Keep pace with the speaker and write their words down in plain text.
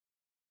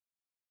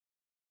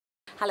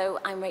Hello,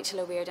 I'm Rachel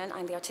O'Riordan.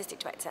 I'm the Artistic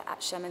Director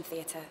at Sherman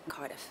Theatre in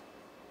Cardiff.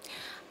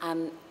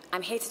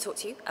 I'm here to talk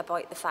to you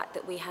about the fact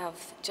that we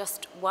have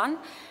just won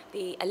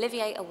the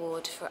Olivier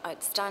Award for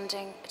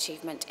Outstanding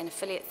Achievement in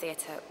Affiliate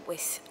Theatre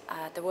with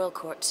the Royal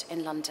Court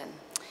in London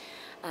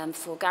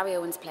for Gary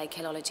Owen's play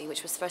Killology,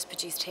 which was first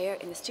produced here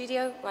in the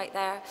studio, right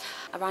there,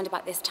 around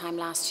about this time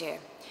last year.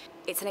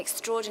 It's an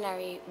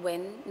extraordinary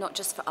win, not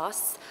just for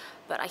us,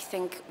 but I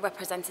think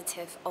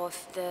representative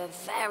of the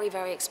very,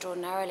 very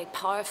extraordinarily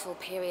powerful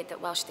period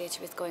that Welsh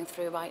theatre is going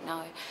through right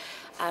now.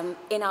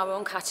 In our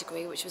own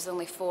category, which was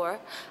only 4,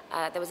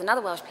 there was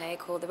another Welsh play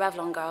called The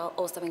Revlon Girl,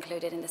 also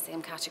included in the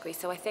same category.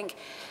 So I think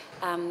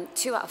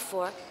 2 out of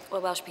 4 were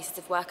Welsh pieces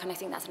of work, and I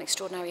think that's an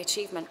extraordinary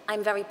achievement.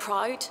 I'm very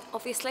proud,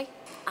 obviously,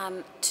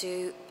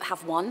 to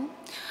have won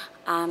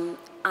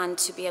and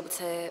to be able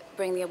to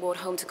bring the award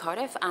home to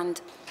Cardiff.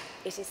 And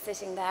it is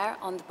sitting there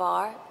on the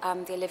bar,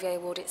 the Olivier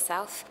Award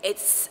itself.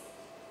 It's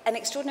an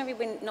extraordinary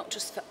win, not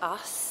just for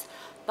us,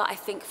 but I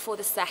think for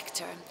the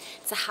sector.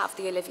 To have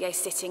the Olivier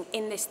sitting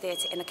in this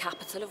theatre in the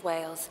capital of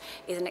Wales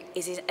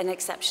is an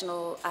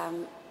exceptional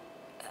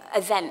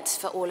event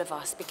for all of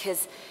us,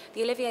 because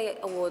the Olivier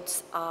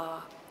Awards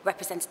are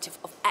representative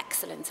of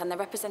excellence, and they're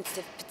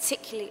representative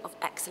particularly of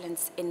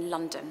excellence in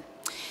London.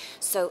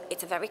 So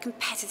it's a very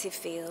competitive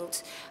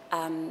field.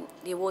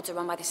 The awards are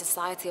run by the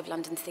Society of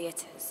London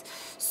Theatres.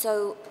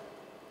 So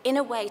in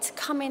a way, to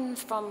come in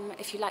from,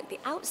 if you like, the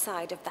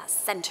outside of that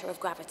centre of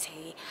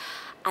gravity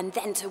and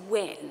then to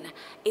win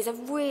is a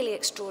really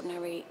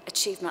extraordinary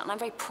achievement. And I'm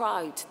very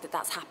proud that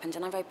that's happened,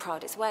 and I'm very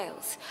proud it's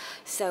Wales.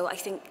 So I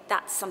think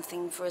that's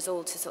something for us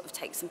all to sort of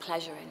take some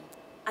pleasure in.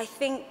 I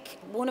think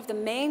one of the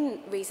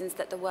main reasons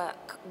that the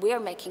work we're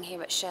making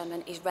here at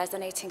Sherman is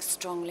resonating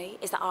strongly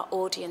is that our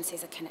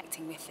audiences are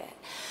connecting with it.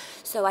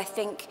 So I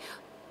think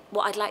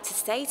what I'd like to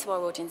say to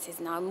our audiences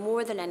now,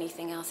 more than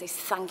anything else, is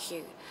thank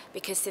you.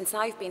 Because since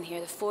I've been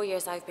here, the 4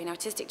 years I've been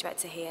artistic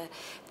director here,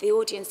 the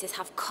audiences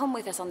have come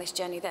with us on this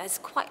journey that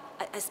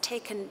has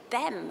taken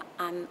them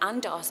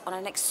and us on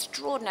an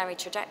extraordinary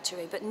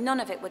trajectory, but none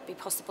of it would be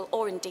possible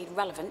or indeed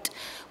relevant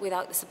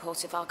without the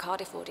support of our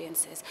Cardiff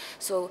audiences.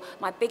 So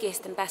my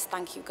biggest and best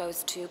thank you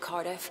goes to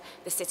Cardiff,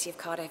 the city of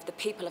Cardiff, the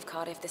people of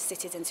Cardiff, the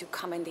citizens who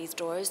come in these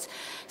doors,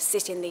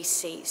 sit in these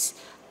seats,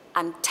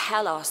 and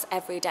tell us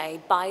every day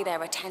by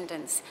their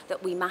attendance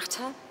that we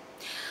matter.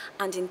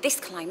 And in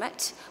this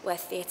climate, where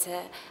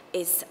theatre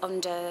is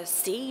under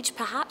siege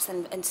perhaps,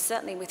 and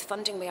certainly with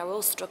funding we are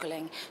all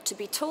struggling, to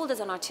be told as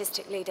an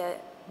artistic leader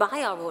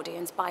by our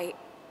audience,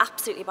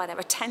 absolutely by their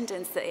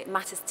attendance, that it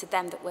matters to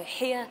them that we're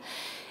here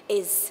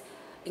is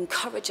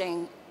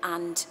encouraging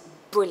and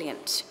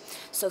brilliant.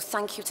 So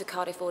thank you to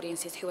Cardiff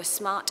audiences who are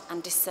smart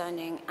and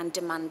discerning and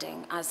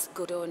demanding, as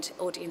good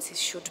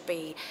audiences should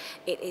be.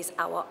 It is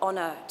our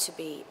honour to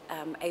be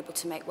able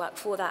to make work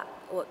for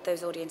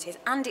those audiences,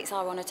 and it's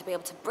our honour to be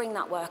able to bring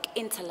that work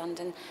into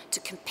London, to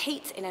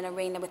compete in an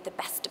arena with the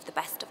best of the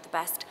best of the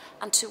best,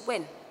 and to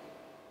win.